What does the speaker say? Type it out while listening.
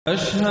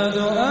أشهد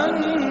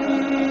أن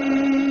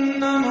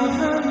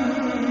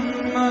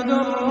محمد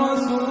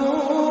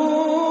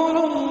رسول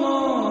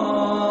الله.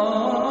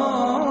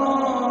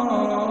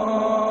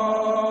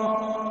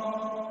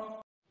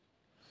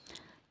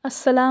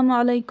 Assalamu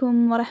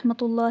alaikum wa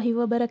rahmatullahi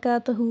wa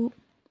barakatuhu.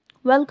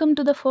 Welcome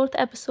to the fourth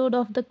episode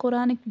of the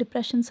Quranic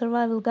Depression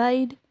Survival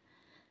Guide.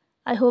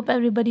 I hope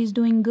everybody is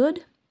doing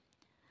good.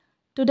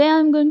 Today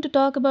I'm going to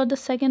talk about the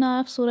second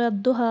ayah of Surah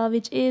ad-Duha,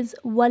 which is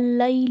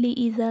وَاللَّيْلِ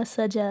إِذَا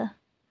سَجَى,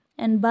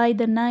 and by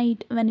the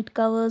night when it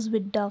covers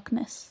with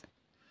darkness.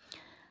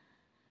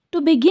 To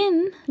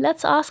begin,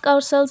 let's ask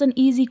ourselves an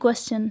easy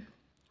question.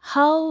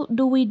 How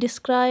do we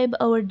describe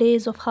our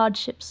days of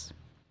hardships?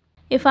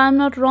 If I'm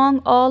not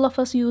wrong, all of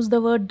us use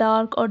the word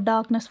dark or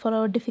darkness for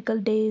our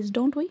difficult days,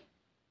 don't we?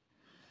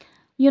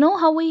 You know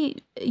how we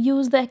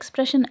use the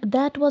expression,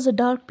 that was a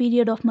dark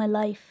period of my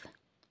life.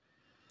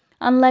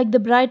 Unlike the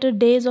brighter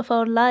days of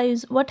our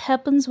lives, what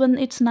happens when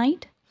it's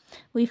night?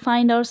 We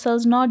find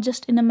ourselves not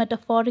just in a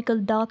metaphorical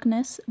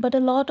darkness, but a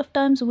lot of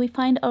times we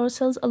find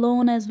ourselves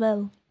alone as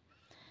well.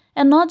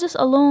 And not just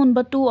alone,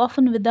 but too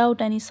often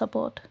without any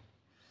support.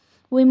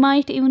 We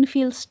might even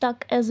feel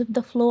stuck as if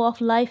the flow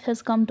of life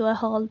has come to a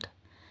halt.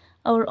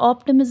 Our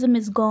optimism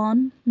is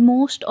gone,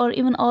 most or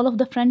even all of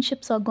the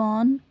friendships are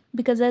gone,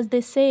 because as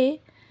they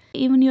say,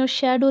 even your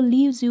shadow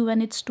leaves you when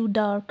it's too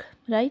dark,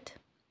 right?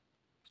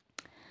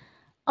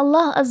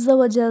 Allah Azza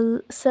wa Jal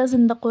says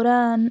in the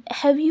Quran,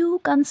 have you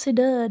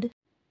considered,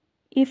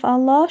 if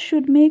Allah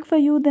should make for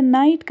you the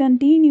night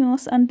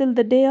continuous until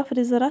the day of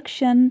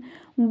resurrection,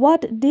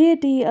 what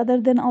deity other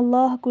than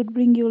Allah could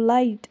bring you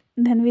light?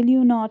 Then will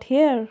you not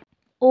hear?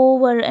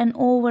 Over and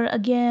over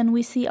again,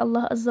 we see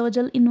Allah Azza wa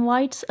Jal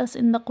invites us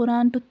in the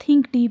Quran to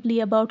think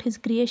deeply about His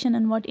creation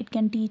and what it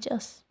can teach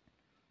us.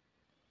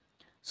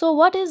 So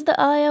what is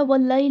the ayah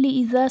وَاللَّيْلِ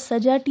إِذَا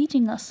سَجَى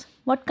teaching us?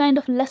 What kind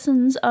of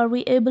lessons are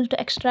we able to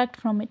extract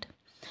from it?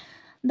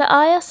 The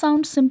ayah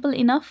sounds simple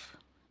enough,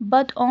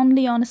 but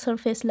only on a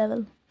surface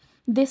level.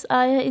 This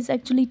ayah is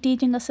actually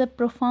teaching us a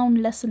profound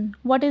lesson.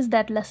 What is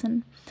that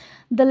lesson?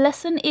 The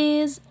lesson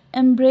is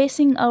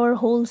embracing our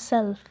whole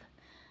self.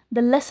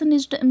 The lesson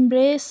is to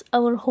embrace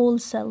our whole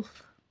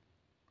self.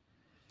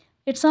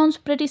 It sounds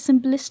pretty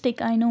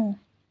simplistic, I know.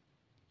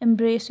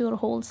 Embrace your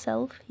whole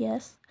self,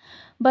 yes.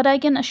 But I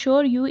can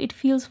assure you it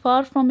feels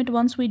far from it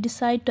once we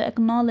decide to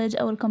acknowledge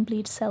our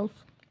complete self,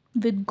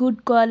 with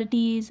good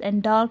qualities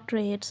and dark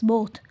traits,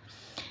 both.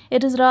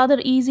 It is rather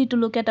easy to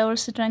look at our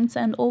strengths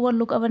and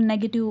overlook our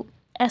negative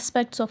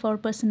aspects of our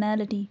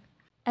personality.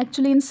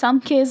 Actually, in some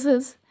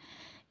cases,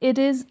 it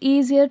is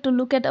easier to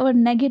look at our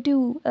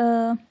negative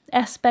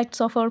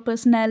aspects of our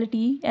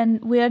personality and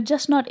we are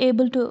just not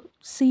able to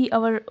see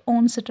our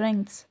own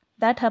strengths.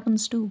 That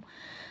happens too.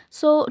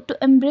 So to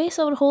embrace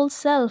our whole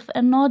self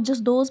and not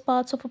just those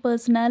parts of a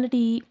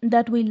personality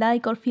that we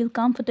like or feel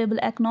comfortable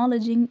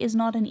acknowledging is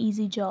not an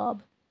easy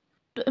job.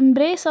 To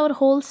embrace our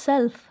whole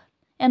self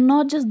and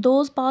not just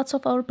those parts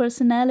of our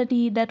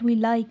personality that we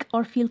like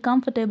or feel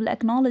comfortable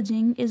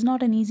acknowledging is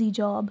not an easy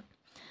job.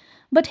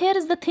 But here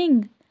is the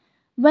thing.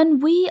 When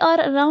we are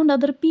around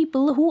other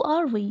people, who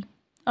are we?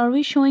 Are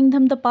we showing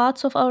them the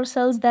parts of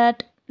ourselves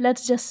that,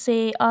 let's just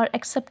say, are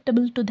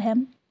acceptable to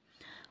them?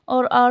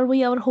 Or are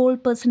we our whole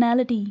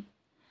personality?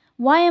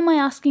 Why am I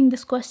asking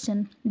this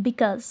question?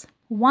 Because,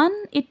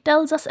 one, it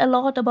tells us a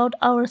lot about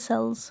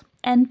ourselves,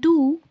 and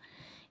two,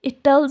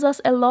 it tells us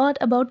a lot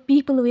about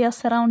people we are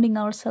surrounding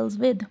ourselves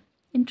with.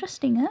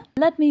 Interesting, huh?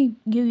 Let me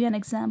give you an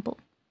example.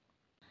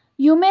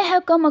 You may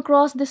have come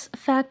across this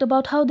fact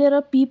about how there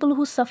are people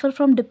who suffer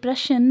from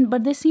depression,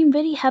 but they seem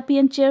very happy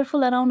and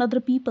cheerful around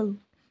other people.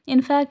 In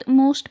fact,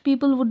 most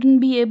people wouldn't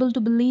be able to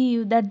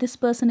believe that this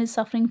person is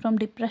suffering from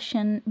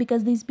depression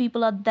because these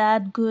people are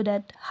that good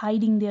at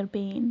hiding their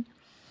pain.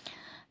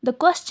 The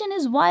question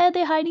is, why are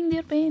they hiding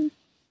their pain?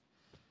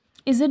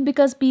 Is it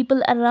because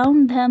people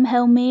around them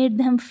have made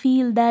them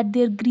feel that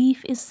their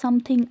grief is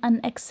something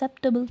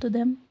unacceptable to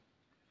them?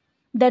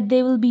 That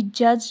they will be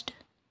judged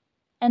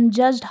and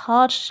judged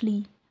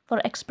harshly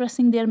for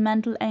expressing their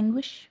mental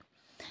anguish?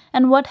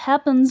 And what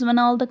happens when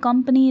all the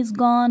company is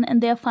gone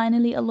and they are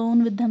finally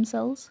alone with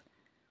themselves?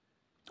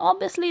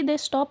 Obviously, they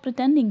stop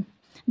pretending.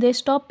 They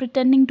stop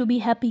pretending to be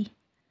happy.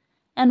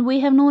 And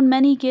we have known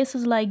many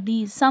cases like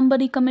these.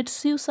 Somebody commits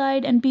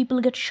suicide and people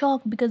get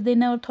shocked because they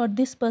never thought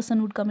this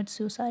person would commit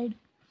suicide.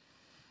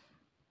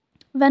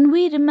 When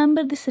we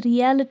remember this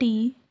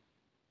reality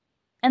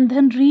and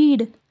then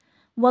read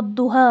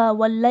وَالضُّحَى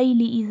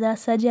وَاللَّيْلِ إِذَا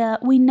سَجَى,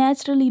 we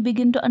naturally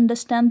begin to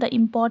understand the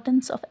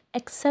importance of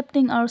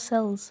accepting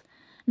ourselves,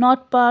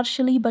 not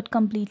partially but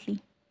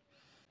completely.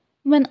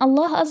 When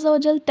Allah Azza wa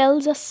Jal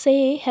tells us,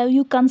 say, have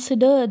you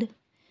considered,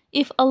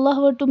 if Allah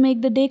were to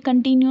make the day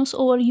continuous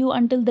over you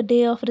until the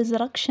day of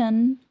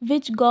resurrection,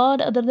 which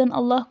God other than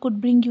Allah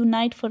could bring you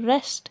night for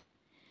rest?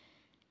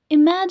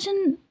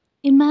 Imagine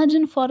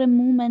for a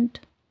moment,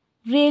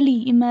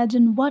 really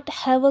imagine what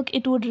havoc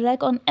it would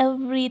wreak on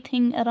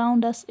everything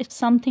around us if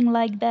something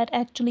like that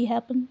actually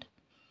happened.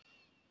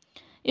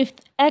 If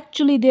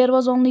actually there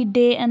was only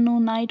day and no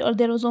night, or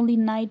there was only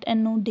night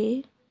and no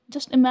day,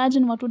 just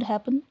imagine what would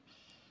happen.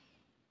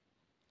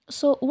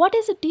 So what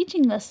is it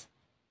teaching us?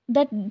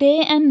 That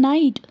day and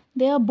night,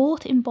 they are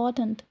both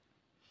important.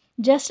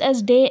 Just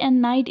as day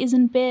and night is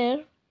in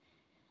pair,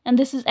 and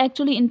this is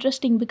actually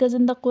interesting because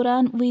in the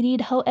Quran we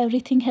read how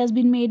everything has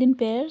been made in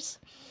pairs.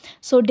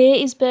 So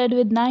day is paired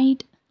with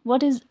night.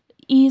 What is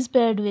ease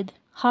paired with?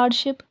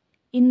 Hardship.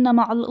 Inna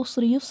ma'al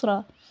usri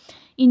yusra.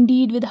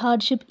 Indeed with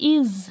hardship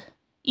is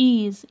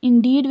ease.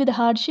 Indeed with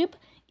hardship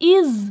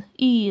is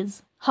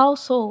ease. How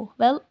so?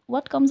 Well,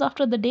 what comes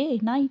after the day?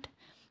 Night.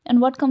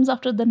 And what comes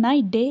after the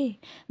night? Day.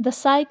 The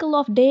cycle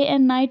of day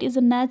and night is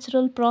a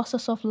natural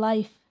process of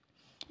life.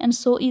 And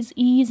so is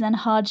ease and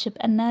hardship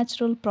a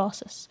natural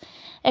process.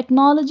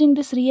 Acknowledging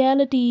this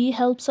reality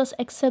helps us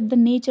accept the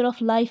nature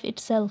of life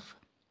itself.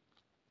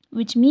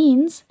 Which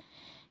means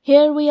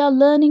here we are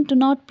learning to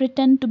not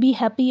pretend to be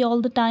happy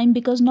all the time,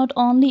 because not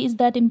only is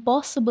that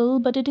impossible,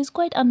 but it is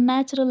quite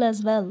unnatural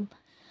as well.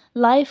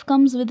 Life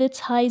comes with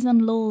its highs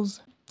and lows.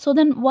 So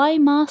then why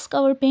mask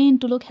our pain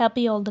to look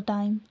happy all the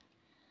time?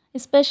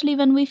 Especially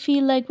when we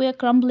feel like we are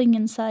crumbling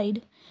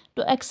inside.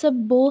 To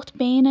accept both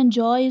pain and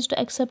joy is to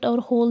accept our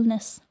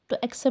wholeness. To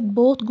accept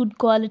both good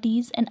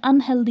qualities and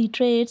unhealthy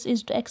traits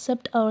is to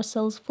accept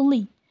ourselves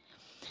fully.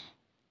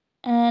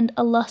 And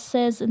Allah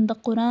says in the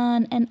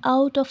Quran, and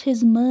out of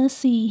His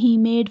mercy He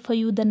made for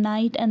you the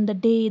night and the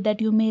day,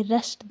 that you may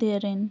rest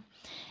therein.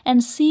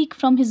 And seek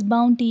from His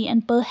bounty,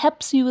 and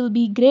perhaps you will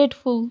be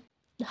grateful.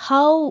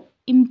 How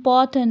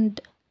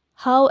important,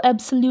 how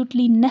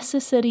absolutely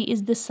necessary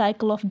is this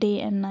cycle of day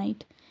and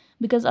night?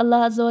 Because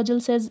Allah Azza wa Jal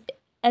says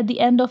at the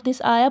end of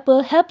this ayah,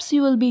 perhaps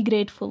you will be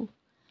grateful.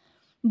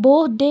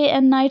 Both day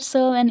and night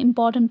serve an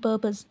important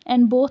purpose,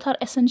 and both are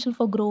essential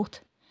for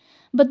growth.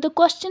 But the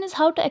question is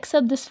how to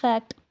accept this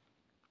fact.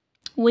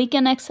 We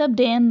can accept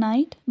day and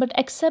night, but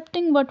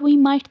accepting what we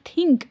might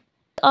think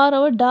are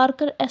our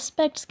darker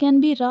aspects can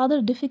be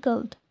rather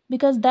difficult,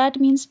 because that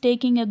means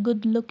taking a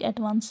good look at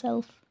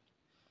oneself.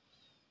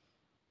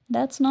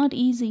 That's not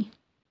easy.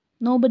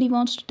 Nobody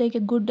wants to take a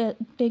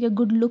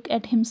good look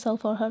at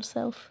himself or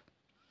herself.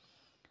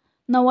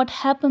 Now what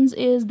happens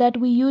is that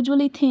we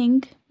usually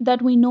think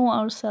that we know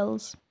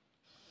ourselves.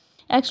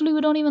 Actually,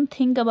 we don't even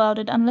think about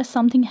it unless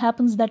something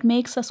happens that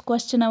makes us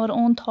question our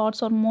own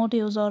thoughts or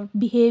motives or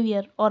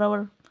behavior or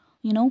our,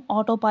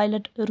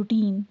 autopilot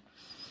routine.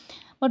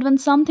 But when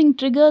something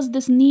triggers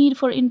this need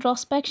for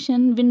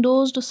introspection,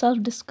 windows to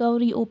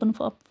self-discovery open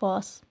up for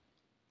us.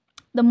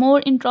 The more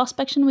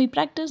introspection we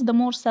practice, the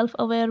more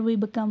self-aware we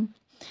become.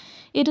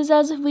 It is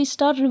as if we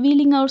start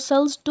revealing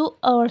ourselves to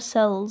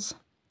ourselves,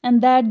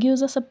 and that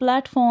gives us a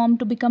platform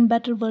to become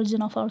better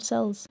version of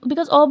ourselves.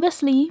 Because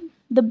obviously,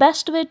 the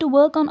best way to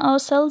work on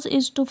ourselves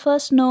is to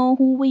first know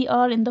who we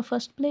are in the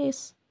first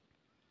place.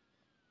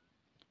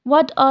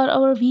 What are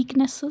our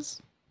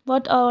weaknesses?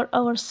 What are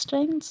our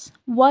strengths?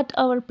 What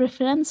our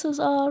preferences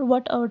are?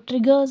 What our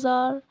triggers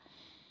are?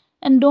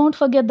 And don't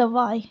forget the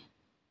why.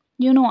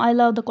 I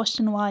love the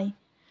question why.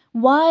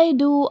 Why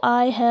do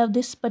I have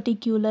this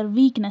particular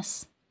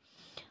weakness?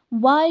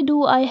 Why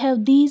do I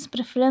have these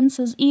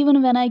preferences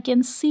even when I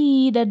can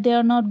see that they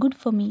are not good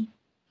for me?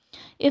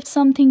 If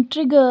something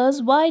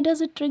triggers, why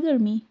does it trigger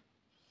me?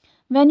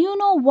 When you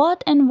know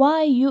what and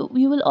why, you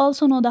will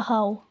also know the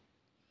how.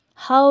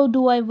 How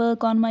do I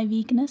work on my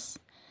weakness?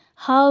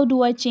 How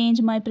do I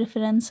change my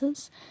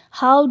preferences?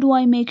 How do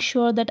I make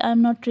sure that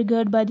I'm not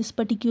triggered by this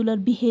particular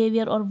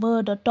behavior or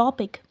word or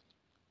topic?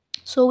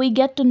 So we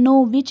get to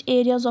know which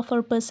areas of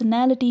our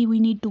personality we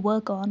need to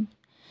work on.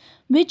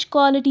 Which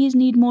qualities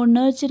need more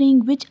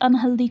nurturing, which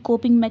unhealthy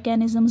coping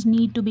mechanisms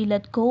need to be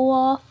let go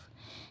of,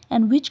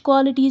 and which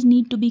qualities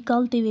need to be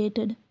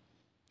cultivated.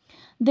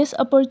 This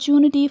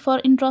opportunity for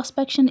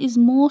introspection is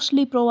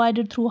mostly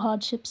provided through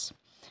hardships.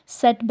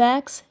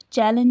 Setbacks,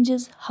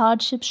 challenges,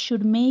 hardships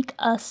should make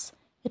us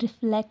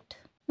reflect.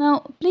 Now,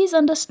 please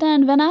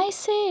understand, when I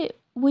say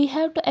we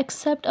have to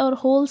accept our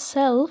whole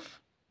self,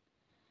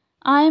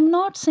 I am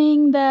not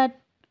saying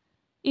that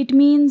it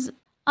means,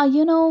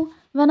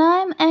 when I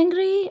am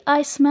angry,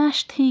 I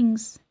smash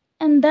things,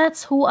 and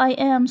that's who I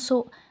am,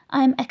 so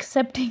I'm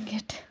accepting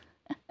it.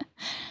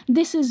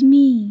 This is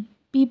me.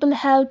 People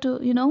have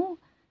to,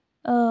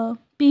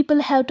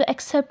 people have to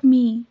accept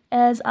me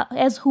as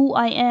who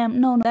I am.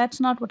 No, that's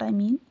not what I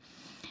mean.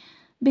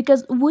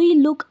 Because we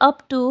look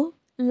up to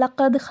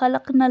لَقَدْ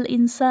خَلَقْنَا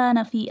الْإِنسَانَ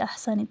فِي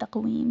أَحْسَنِ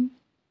تَقْوِيمٍ.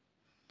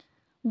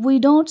 We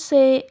don't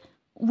say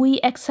we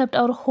accept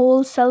our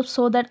whole self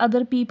so that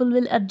other people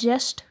will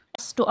adjust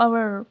to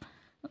our,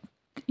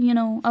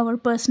 our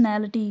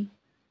personality.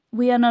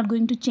 We are not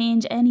going to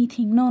change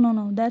anything.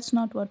 No, that's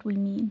not what we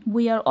mean.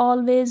 We are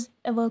always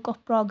a work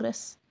of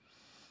progress.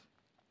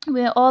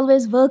 We are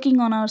always working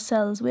on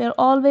ourselves. We are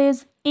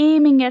always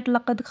aiming at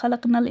لَقَدْ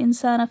خَلَقْنَا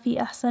الْإِنسَانَ فِي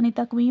أَحْسَنِ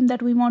تَقْوِيمٍ,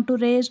 that we want to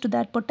raise to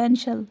that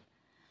potential.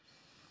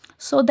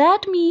 So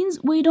that means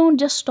we don't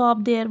just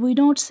stop there. We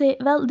don't say,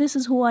 well, this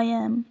is who I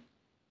am.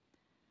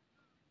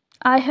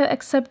 I have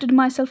accepted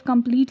myself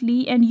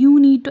completely, and you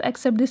need to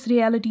accept this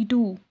reality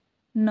too.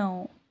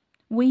 No.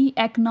 We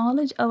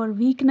acknowledge our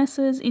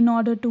weaknesses in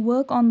order to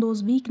work on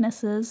those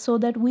weaknesses so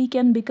that we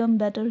can become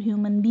better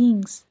human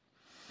beings.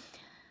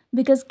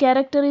 Because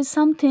character is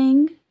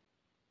something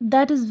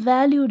that is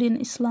valued in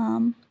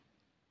Islam.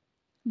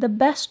 The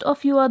best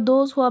of you are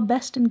those who are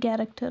best in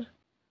character.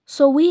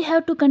 So we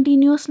have to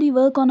continuously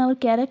work on our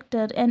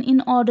character, and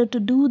in order to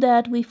do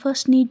that, we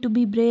first need to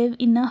be brave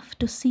enough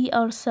to see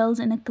ourselves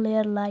in a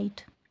clear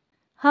light.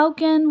 How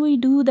can we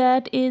do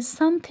that is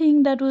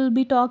something that we'll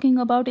be talking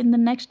about in the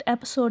next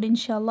episode,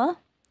 inshallah.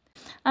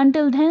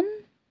 Until then,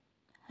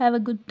 have a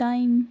good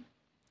time.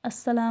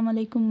 Assalamu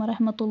alaikum wa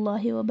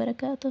rahmatullahi wa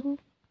barakatuhu.